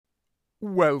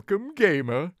Welcome,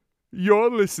 gamer. You're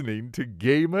listening to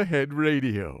Gamerhead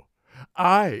Radio.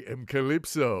 I am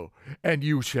Calypso, and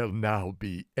you shall now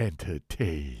be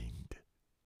entertained.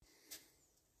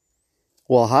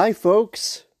 Well, hi,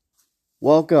 folks.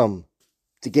 Welcome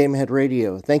to Gamerhead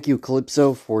Radio. Thank you,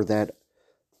 Calypso, for that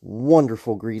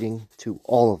wonderful greeting to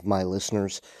all of my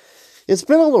listeners. It's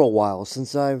been a little while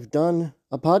since I've done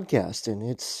a podcast, and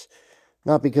it's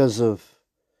not because of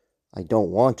I don't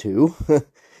want to.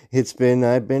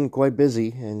 I've been quite busy,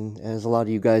 and as a lot of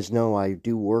you guys know, I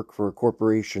do work for a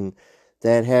corporation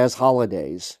that has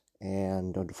holidays,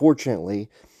 and unfortunately,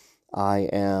 I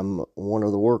am one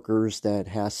of the workers that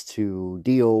has to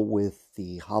deal with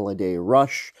the holiday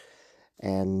rush,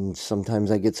 and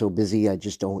sometimes I get so busy I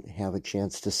just don't have a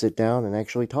chance to sit down and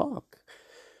actually talk.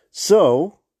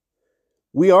 So,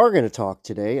 we are going to talk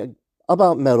today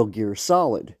about Metal Gear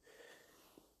Solid.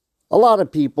 A lot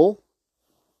of people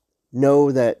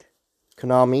know that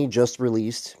Konami just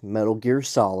released Metal Gear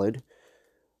Solid,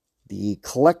 the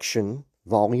collection,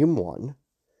 Volume 1,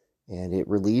 and it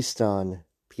released on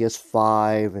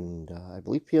PS5 and I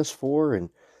believe PS4 and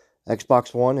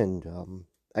Xbox One and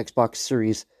Xbox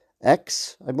Series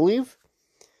X, I believe.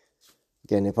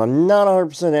 Again, if I'm not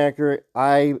 100% accurate,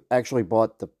 I actually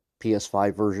bought the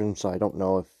PS5 version, so I don't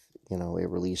know if, it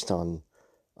released on...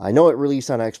 I know it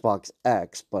released on Xbox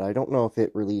X, but I don't know if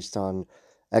it released on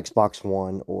Xbox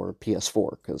One or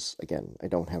PS4, because, again, I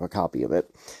don't have a copy of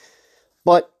it.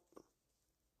 But,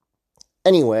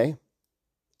 anyway,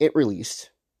 it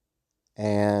released,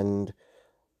 and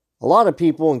a lot of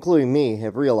people, including me,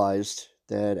 have realized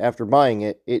that after buying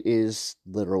it, it is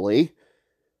literally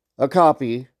a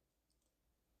copy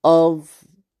of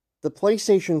the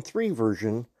PlayStation 3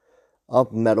 version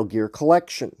of Metal Gear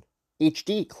Collection,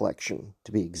 HD Collection,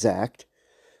 to be exact,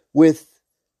 with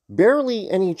barely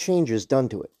any changes done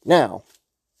to it. Now,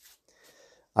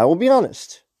 I will be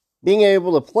honest, being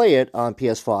able to play it on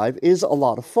PS5 is a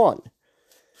lot of fun.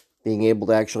 Being able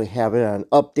to actually have it on an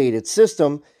updated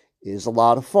system is a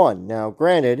lot of fun. Now,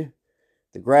 granted,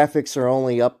 the graphics are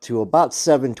only up to about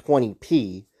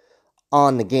 720p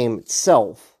on the game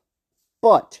itself,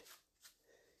 but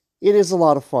it is a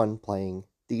lot of fun playing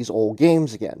these old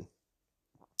games again.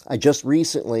 I just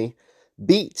recently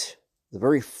beat the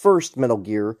very first Metal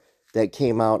Gear that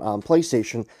came out on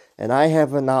PlayStation, and I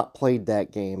have not played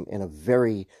that game in a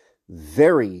very,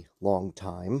 very long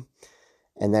time,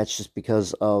 and that's just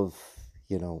because of,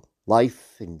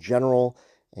 life in general,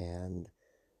 and,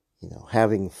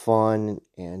 having fun,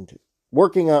 and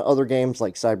working on other games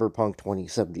like Cyberpunk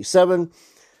 2077,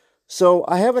 so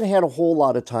I haven't had a whole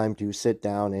lot of time to sit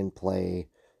down and play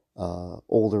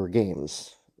older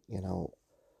games.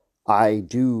 I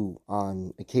do,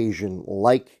 on occasion,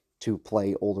 like to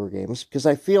play older games, because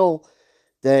I feel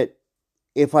that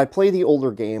if I play the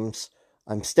older games,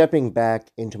 I'm stepping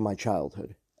back into my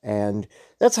childhood. And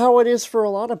that's how it is for a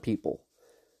lot of people.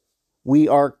 We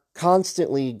are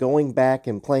constantly going back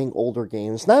and playing older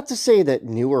games. Not to say that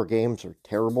newer games are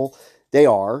terrible. They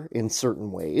are, in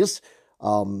certain ways.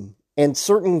 And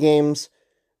certain games,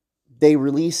 they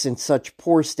release in such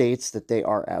poor states that they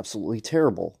are absolutely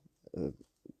terrible.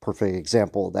 Perfect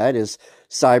example of that is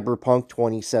Cyberpunk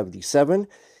 2077.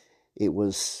 It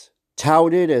was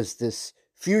touted as this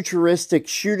futuristic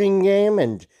shooting game,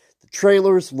 and the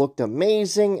trailers looked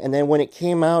amazing, and then when it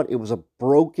came out, it was a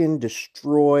broken,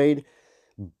 destroyed,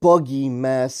 buggy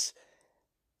mess,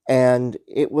 and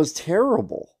it was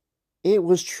terrible. It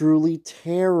was truly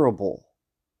terrible.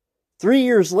 3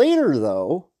 years later,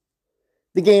 though,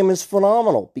 the game is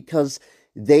phenomenal, because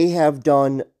they have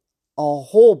done a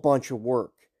whole bunch of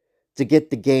work to get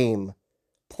the game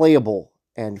playable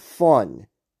and fun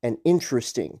and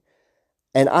interesting.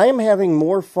 And I am having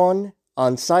more fun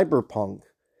on Cyberpunk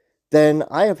than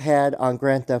I have had on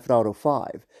Grand Theft Auto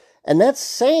 5. And that's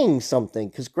saying something,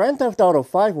 because Grand Theft Auto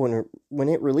 5, when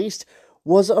it released,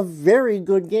 was a very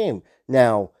good game.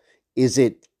 Now, is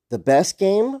it the best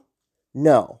game?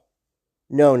 No.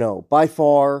 No. By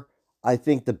far, I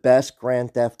think the best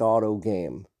Grand Theft Auto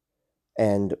game,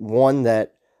 and one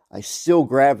that I still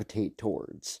gravitate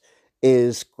towards,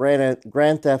 is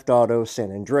Grand Theft Auto San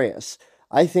Andreas.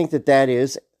 I think that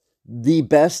is the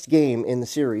best game in the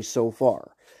series so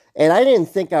far. And I didn't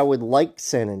think I would like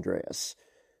San Andreas.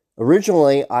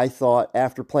 Originally, I thought,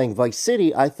 after playing Vice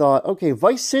City, okay,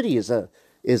 Vice City is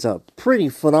a pretty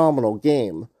phenomenal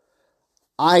game.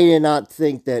 I did not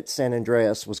think that San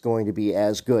Andreas was going to be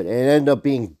as good. It ended up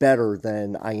being better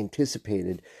than I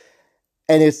anticipated.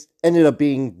 And it's ended up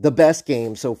being the best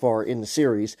game so far in the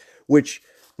series, which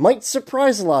might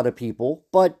surprise a lot of people,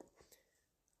 but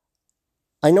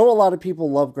I know a lot of people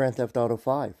love Grand Theft Auto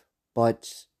 5.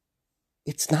 but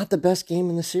it's not the best game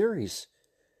in the series.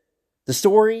 The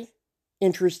story,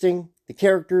 interesting. The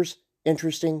characters,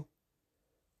 interesting.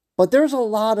 But there's a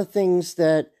lot of things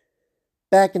that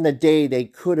back in the day they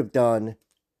could have done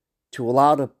to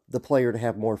allow the player to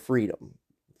have more freedom.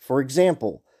 For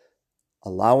example,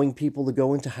 allowing people to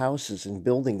go into houses and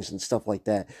buildings and stuff like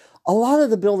that. A lot of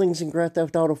the buildings in Grand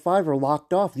Theft Auto 5 are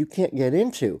locked off. You can't get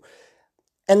into.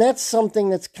 And that's something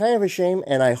that's kind of a shame.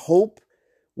 And I hope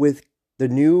with the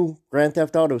new Grand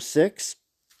Theft Auto 6,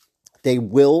 they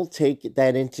will take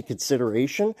that into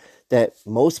consideration, that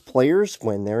most players,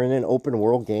 when they're in an open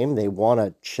world game, they want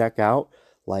to check out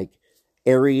like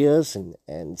areas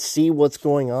and see what's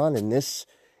going on in this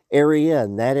area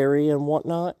and that area and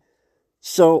whatnot.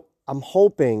 So I'm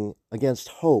hoping against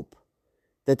hope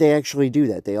that they actually do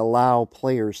that. They allow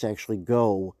players to actually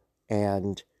go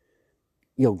and,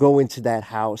 go into that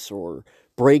house or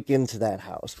break into that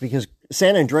house. Because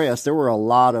San Andreas, there were a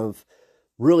lot of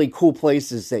really cool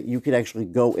places that you could actually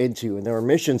go into. And there were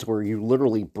missions where you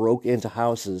literally broke into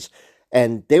houses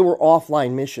and they were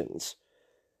offline missions.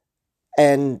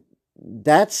 And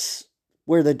that's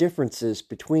where the difference is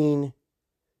between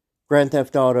Grand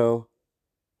Theft Auto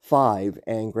 5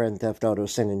 and Grand Theft Auto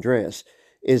San Andreas,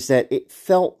 is that it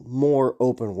felt more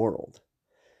open world.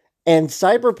 And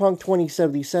Cyberpunk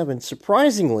 2077,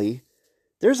 surprisingly,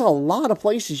 there's a lot of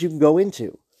places you can go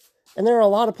into. And there are a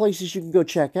lot of places you can go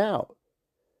check out.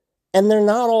 And they're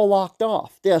not all locked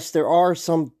off. Yes, there are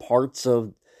some parts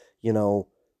of,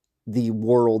 the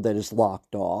world that is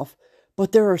locked off.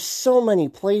 But there are so many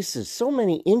places, so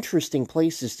many interesting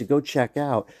places to go check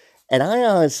out. And I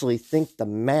honestly think the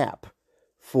map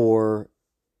for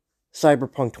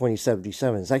Cyberpunk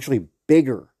 2077 is actually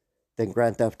bigger than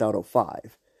Grand Theft Auto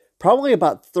 5. Probably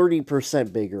about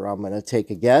 30% bigger, I'm going to take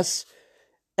a guess.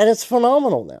 And it's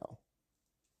phenomenal now.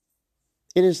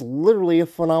 It is literally a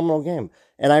phenomenal game.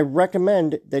 And I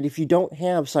recommend that if you don't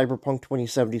have Cyberpunk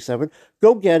 2077,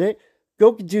 go get it.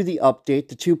 Go do the update,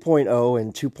 the 2.0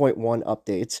 and 2.1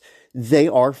 updates. They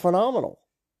are phenomenal.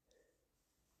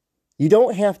 You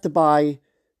don't have to buy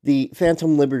the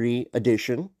Phantom Liberty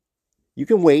edition. You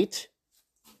can wait.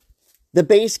 The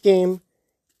base game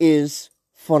is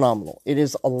phenomenal. It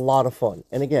is a lot of fun.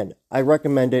 And again, I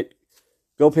recommend it.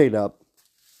 Go pick it up.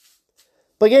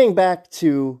 But getting back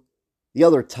to the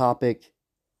other topic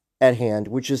at hand,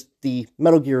 which is the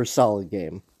Metal Gear Solid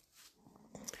game.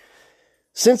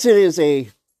 Since it is a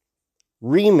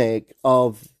remake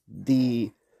of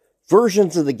the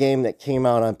versions of the game that came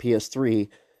out on PS3,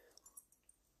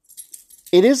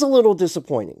 it is a little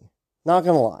disappointing. Not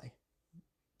gonna lie.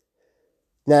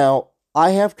 Now,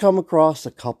 I have come across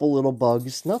a couple little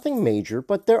bugs. Nothing major,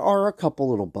 but there are a couple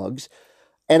little bugs.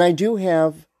 And I do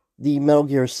have the Metal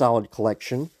Gear Solid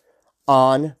collection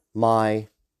on my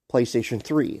PlayStation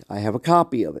 3. I have a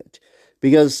copy of it.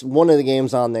 Because one of the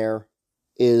games on there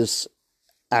is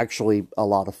actually a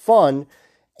lot of fun.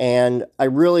 And I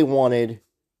really wanted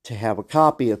to have a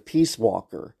copy of Peace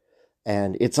Walker.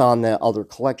 And it's on the other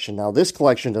collection. Now, this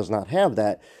collection does not have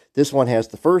that. This one has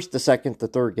the first, the second, the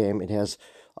third game. It has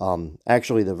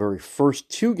actually the very first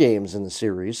two games in the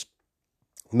series,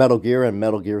 Metal Gear and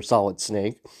Metal Gear Solid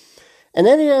Snake. And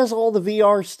then it has all the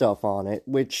VR stuff on it,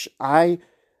 which I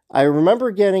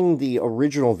remember getting the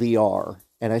original VR,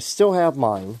 and I still have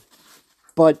mine.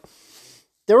 But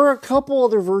there were a couple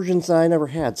other versions that I never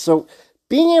had. So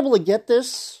being able to get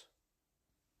this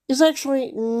is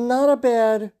actually not a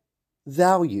bad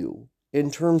value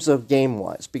in terms of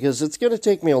game-wise, because it's going to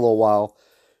take me a little while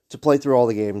to play through all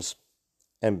the games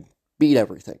and beat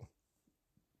everything.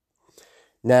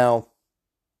 Now,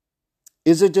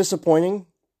 is it disappointing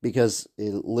because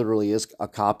it literally is a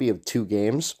copy of two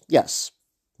games? Yes,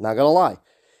 not gonna lie.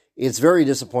 It's very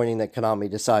disappointing that Konami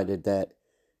decided that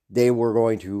they were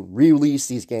going to release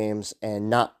these games and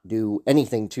not do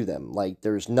anything to them. Like,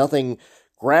 there's nothing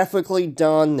graphically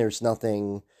done, there's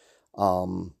nothing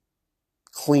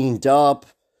cleaned up.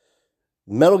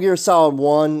 Metal Gear Solid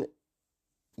 1,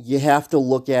 you have to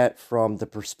look at from the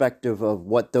perspective of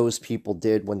what those people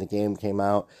did when the game came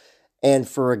out. And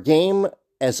for a game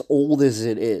as old as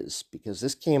it is, because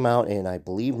this came out in, I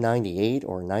believe, 98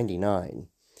 or 99.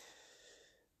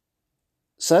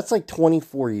 So that's like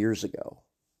 24 years ago.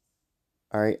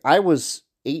 All right, I was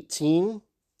 18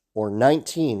 or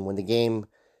 19 when the game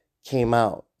came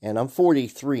out, and I'm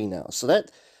 43 now. So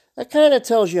that kind of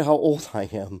tells you how old I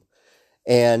am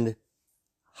and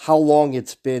how long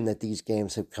it's been that these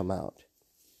games have come out.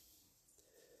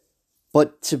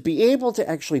 But to be able to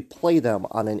actually play them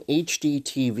on an HD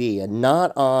TV and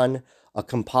not on a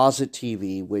composite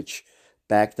TV, which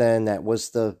back then that was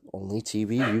the only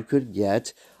TV you could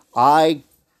get, I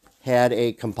had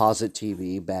a composite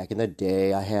TV back in the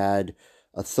day. I had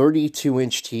a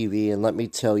 32-inch TV, and let me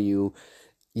tell you,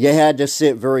 you had to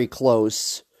sit very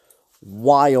close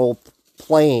while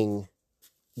playing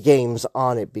games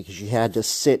on it because you had to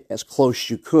sit as close as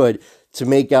you could to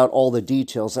make out all the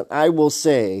details. And I will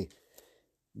say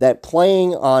that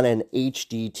playing on an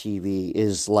HD TV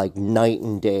is like night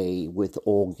and day with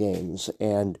old games,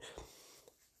 and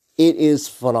it is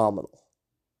phenomenal.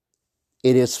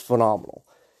 It is phenomenal.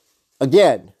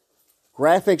 Again,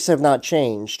 graphics have not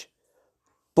changed,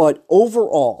 but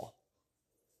overall,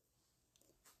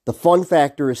 the fun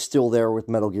factor is still there with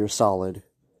Metal Gear Solid,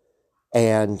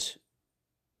 and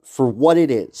for what it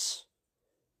is,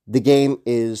 the game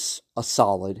is a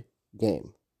solid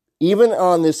game. Even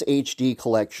on this HD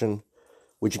collection,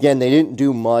 which again, they didn't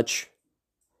do much,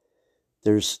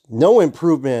 there's no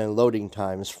improvement in loading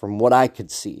times from what I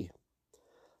could see.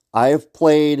 I have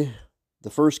played the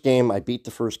first game, I beat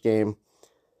the first game.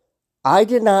 I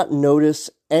did not notice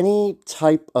any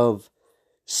type of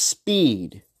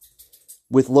speed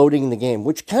with loading the game,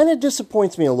 which kind of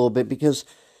disappoints me a little bit because,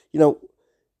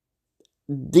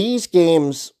 these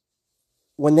games,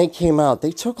 when they came out,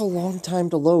 they took a long time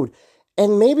to load.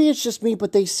 And maybe it's just me,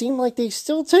 but they seem like they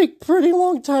still take pretty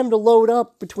long time to load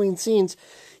up between scenes.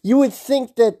 You would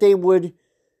think that they would,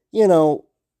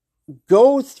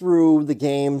 go through the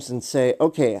games and say,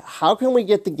 okay, how can we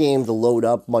get the game to load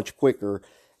up much quicker?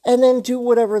 And then do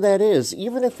whatever that is.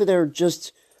 Even if they're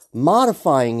just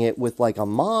modifying it with like a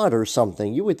mod or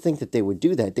something, you would think that they would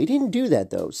do that. They didn't do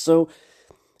that though. So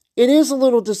it is a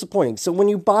little disappointing. So when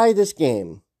you buy this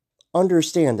game,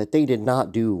 understand that they did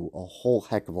not do a whole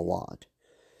heck of a lot.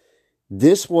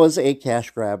 This was a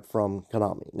cash grab from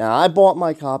Konami. Now, I bought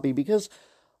my copy because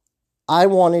I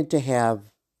wanted to have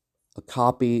a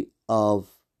copy of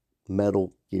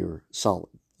Metal Gear Solid.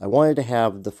 I wanted to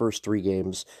have the first 3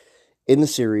 games in the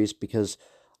series because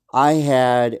I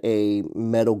had a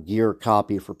Metal Gear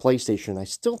copy for PlayStation. I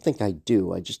still think I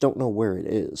do. I just don't know where it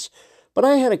is. But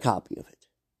I had a copy of it,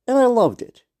 and I loved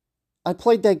it. I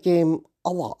played that game a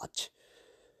lot.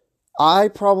 I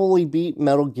probably beat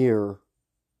Metal Gear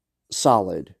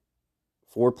Solid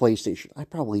for PlayStation. I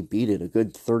probably beat it a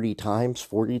good 30 times,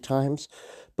 40 times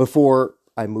before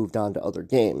I moved on to other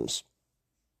games.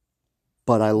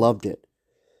 But I loved it.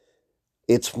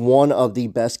 It's one of the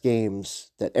best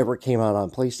games that ever came out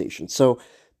on PlayStation. So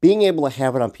being able to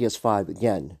have it on PS5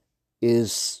 again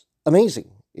is amazing.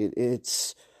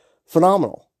 It's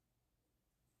phenomenal.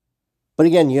 But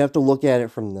again, you have to look at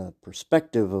it from the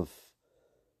perspective of,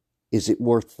 is it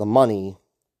worth the money?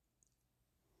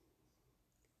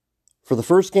 For the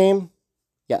first game,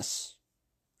 yes.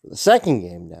 For the second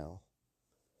game now,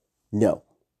 no.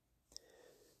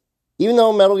 Even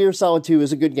though Metal Gear Solid 2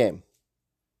 is a good game,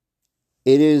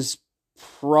 it is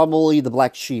probably the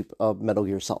black sheep of Metal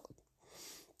Gear Solid.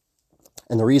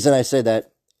 And the reason I say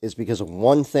that is because of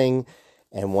one thing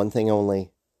and one thing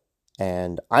only.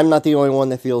 And I'm not the only one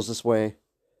that feels this way.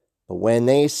 But when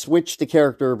they switched the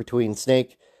character between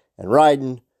Snake and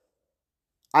Raiden,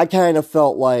 I kind of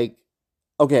felt like,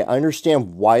 okay, I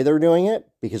understand why they're doing it,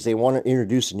 because they want to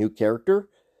introduce a new character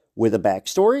with a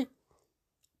backstory.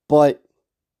 But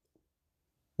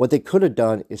what they could have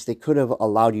done is they could have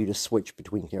allowed you to switch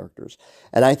between characters.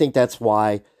 And I think that's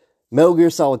why Metal Gear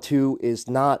Solid 2 is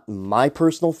not my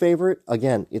personal favorite.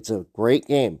 Again, it's a great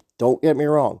game. Don't get me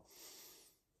wrong.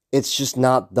 It's just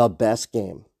not the best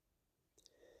game.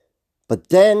 But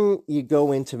then you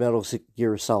go into Metal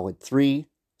Gear Solid 3,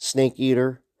 Snake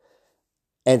Eater,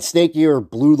 and Snake Eater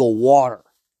blew the water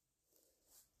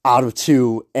out of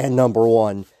 2 and number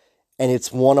 1. And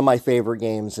it's one of my favorite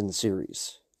games in the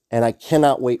series. And I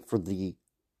cannot wait for the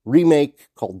remake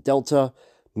called Delta,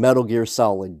 Metal Gear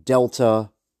Solid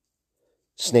Delta,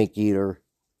 Snake Eater.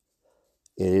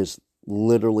 It is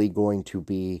literally going to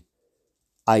be,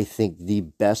 I think, the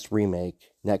best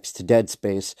remake next to Dead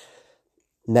Space.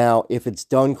 Now, if it's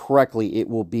done correctly, it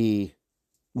will be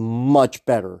much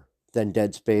better than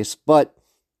Dead Space, but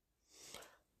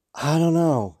I don't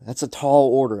know. That's a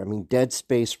tall order. I mean, Dead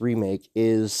Space remake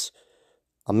is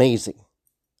amazing.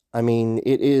 I mean,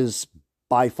 it is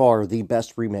by far the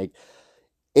best remake.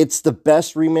 It's the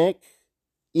best remake,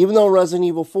 even though Resident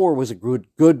Evil 4 was a good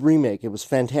remake. It was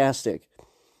fantastic.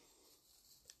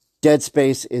 Dead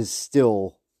Space is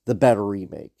still the better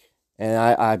remake. And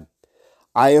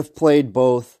I have played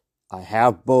both. I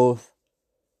have both.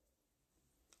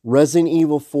 Resident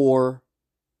Evil 4,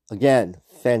 again,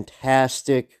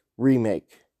 fantastic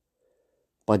remake.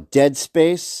 But Dead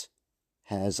Space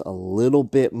has a little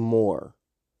bit more,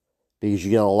 because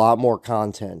you get a lot more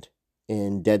content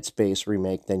in Dead Space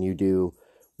remake than you do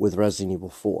with Resident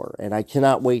Evil 4. And I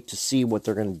cannot wait to see what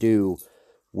they're going to do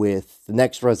with the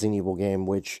next Resident Evil game,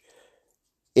 which,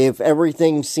 if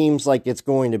everything seems like it's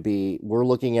going to be, we're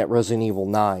looking at Resident Evil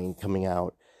 9 coming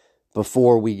out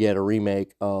before we get a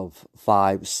remake of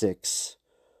 5, 6.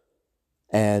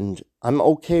 And I'm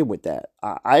okay with that.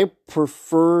 I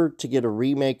prefer to get a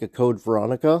remake of Code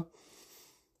Veronica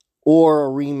or a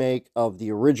remake of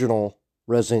the original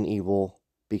Resident Evil,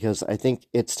 because I think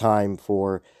it's time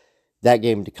for that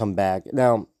game to come back.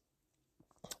 Now,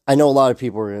 I know a lot of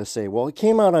people are going to say, well, it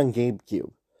came out on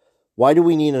GameCube. Why do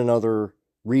we need another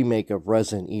remake of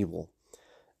Resident Evil?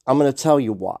 I'm going to tell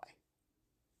you why.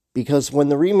 Because when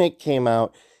the remake came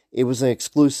out, it was an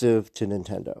exclusive to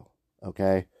Nintendo,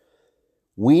 okay?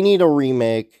 We need a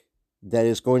remake that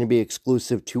is going to be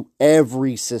exclusive to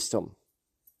every system.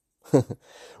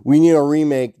 We need a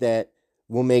remake that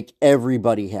will make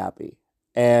everybody happy.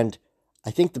 And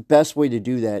I think the best way to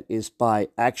do that is by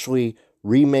actually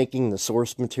remaking the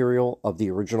source material of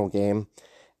the original game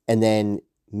and then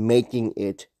making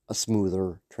it a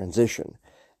smoother transition.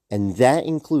 And that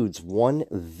includes one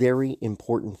very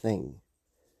important thing: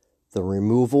 the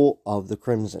removal of the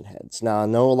Crimson Heads. Now, I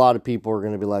know a lot of people are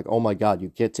going to be like, oh my god, you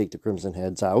can't take the Crimson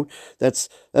Heads out. That's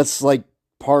like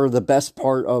part of the best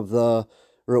part of the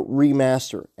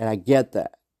remaster, and I get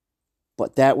that.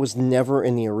 But that was never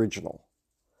in the original.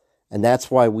 And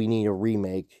that's why we need a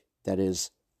remake that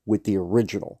is with the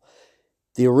original.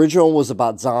 The original was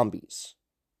about zombies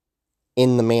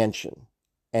in the mansion.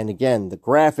 And again, the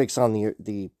graphics on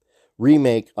the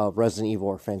remake of Resident Evil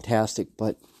are fantastic,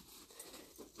 but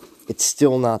it's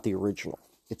still not the original.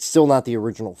 It's still not the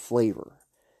original flavor.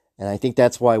 And I think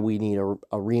that's why we need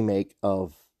a remake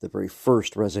of the very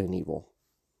first Resident Evil.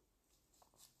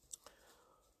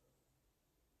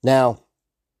 Now,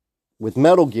 with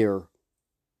Metal Gear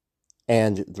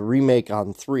and the remake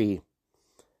on 3,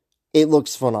 it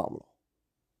looks phenomenal.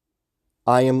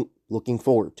 I am looking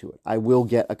forward to it. I will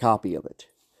get a copy of it,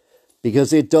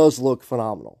 because it does look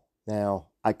phenomenal. Now,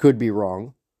 I could be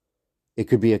wrong. It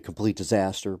could be a complete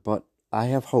disaster, but I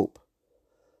have hope.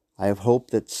 I have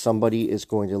hope that somebody is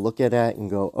going to look at that and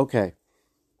go, okay,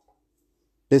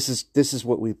 this is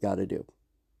what we've got to do.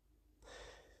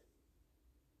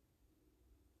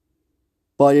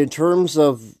 But in terms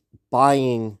of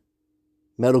buying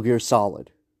Metal Gear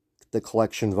Solid, the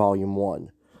Collection Volume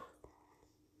 1,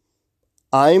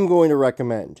 I'm going to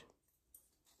recommend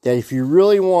that if you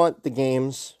really want the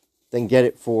games, then get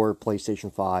it for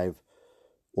PlayStation 5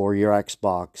 or your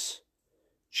Xbox,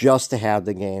 just to have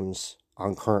the games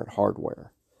on current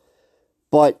hardware.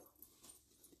 But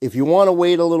if you want to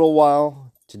wait a little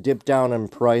while to dip down in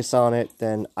price on it,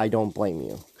 then I don't blame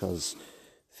you, because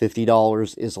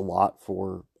 $50 is a lot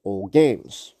for old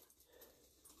games.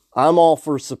 I'm all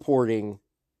for supporting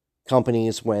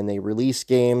companies when they release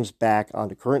games back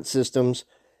onto current systems,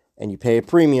 and you pay a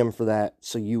premium for that,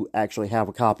 so you actually have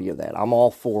a copy of that. I'm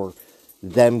all for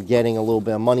them getting a little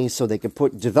bit of money so they could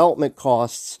put development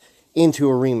costs into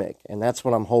a remake. And that's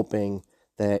what I'm hoping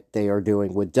that they are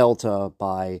doing with Delta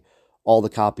by all the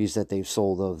copies that they've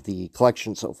sold of the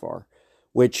collection so far,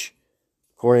 which,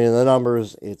 according to the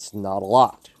numbers, it's not a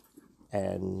lot.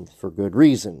 And for good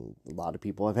reason. A lot of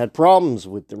people have had problems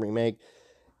with the remake.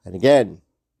 And again,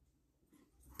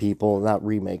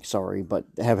 but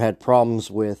have had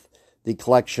problems with the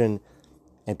collection,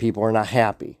 and people are not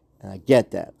happy. And I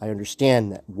get that. I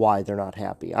understand that, why they're not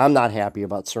happy. I'm not happy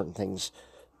about certain things.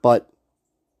 But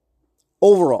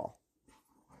overall,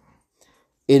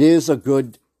 it is a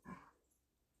good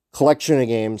collection of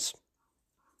games.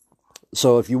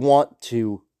 So if you want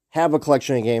to have a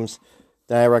collection of games,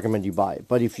 then I recommend you buy it.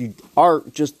 But if you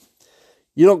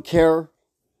don't care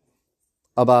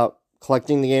about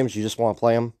collecting the games, you just want to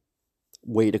play them,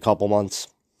 wait a couple months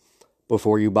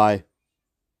before you buy.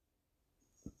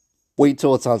 Wait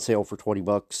till it's on sale for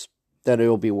 $20, then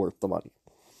it'll be worth the money.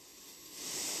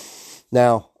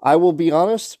 Now, I will be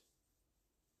honest,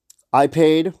 I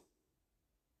paid,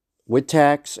 with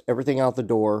tax, everything out the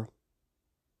door.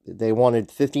 They wanted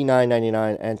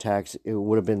 $59.99 and tax. It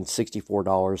would have been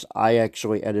 $64. I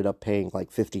actually ended up paying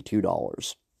like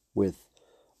 $52 with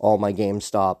all my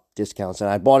GameStop discounts. And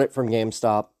I bought it from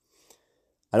GameStop.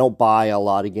 I don't buy a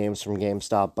lot of games from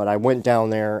GameStop, but I went down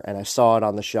there and I saw it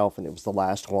on the shelf and it was the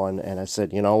last one. And I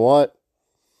said, you know what?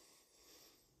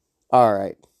 All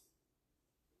right.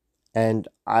 And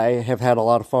I have had a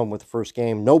lot of fun with the first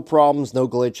game. No problems, no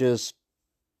glitches,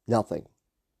 nothing.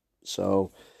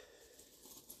 So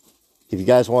if you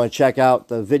guys want to check out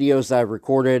the videos that I've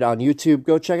recorded on YouTube,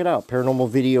 go check it out. Paranormal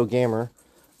Video Gamer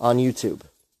on YouTube.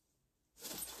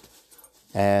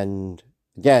 And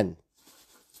again,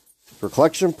 For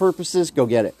collection purposes, go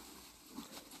get it.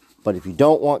 But if you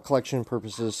don't want collection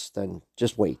purposes, then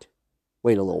just wait.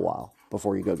 Wait a little while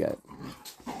before you go get it.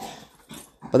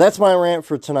 But that's my rant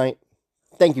for tonight.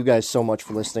 Thank you guys so much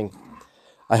for listening.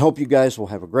 I hope you guys will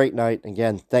have a great night.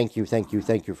 Again, thank you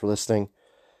for listening.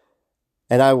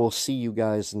 And I will see you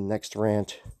guys in the next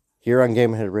rant here on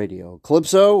Gamehead Radio.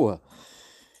 Calypso,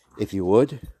 if you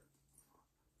would.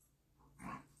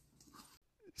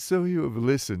 So you have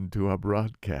listened to our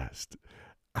broadcast.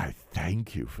 I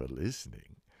thank you for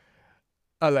listening.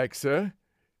 Alexa,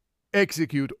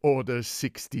 execute Order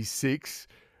 66.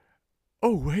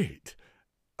 Oh, wait.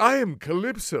 I am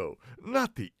Calypso,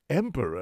 not the Emperor.